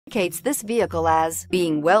indicates this vehicle as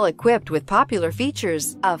being well equipped with popular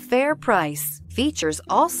features, a fair price. Features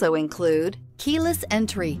also include keyless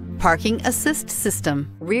entry, parking assist system,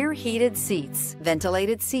 rear heated seats,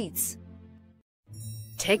 ventilated seats.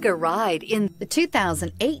 Take a ride in the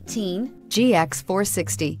 2018 GX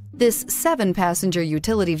 460. This 7-passenger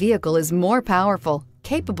utility vehicle is more powerful,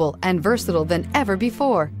 capable, and versatile than ever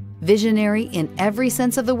before. Visionary in every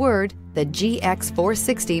sense of the word, the GX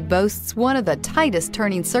 460 boasts one of the tightest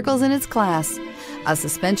turning circles in its class, a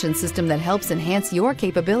suspension system that helps enhance your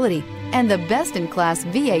capability, and the best-in-class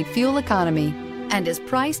V8 fuel economy, and is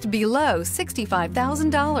priced below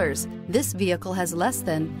 $65,000. This vehicle has less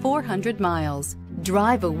than 400 miles.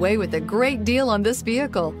 Drive away with a great deal on this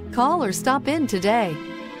vehicle. Call or stop in today.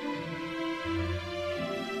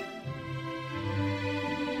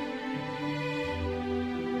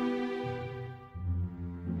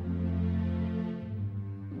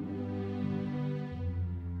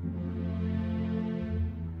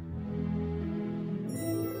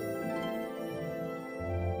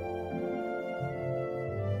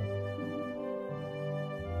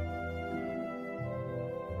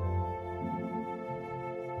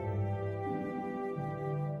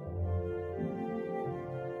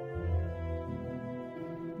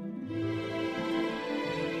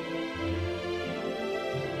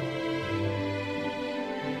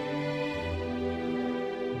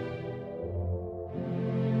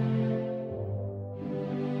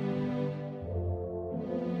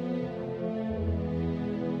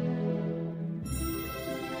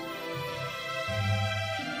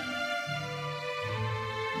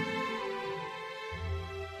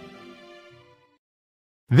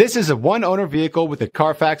 This is a one-owner vehicle with a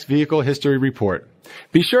Carfax Vehicle History Report.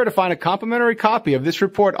 Be sure to find a complimentary copy of this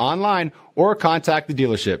report online or contact the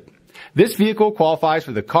dealership. This vehicle qualifies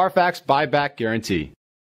for the Carfax Buyback Guarantee.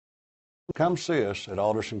 Come see us at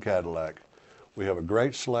Alderson Cadillac. We have a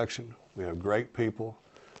great selection. We have great people.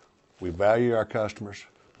 We value our customers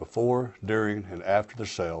before, during, and after the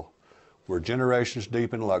sale. We're generations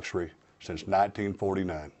deep in luxury since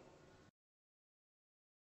 1949.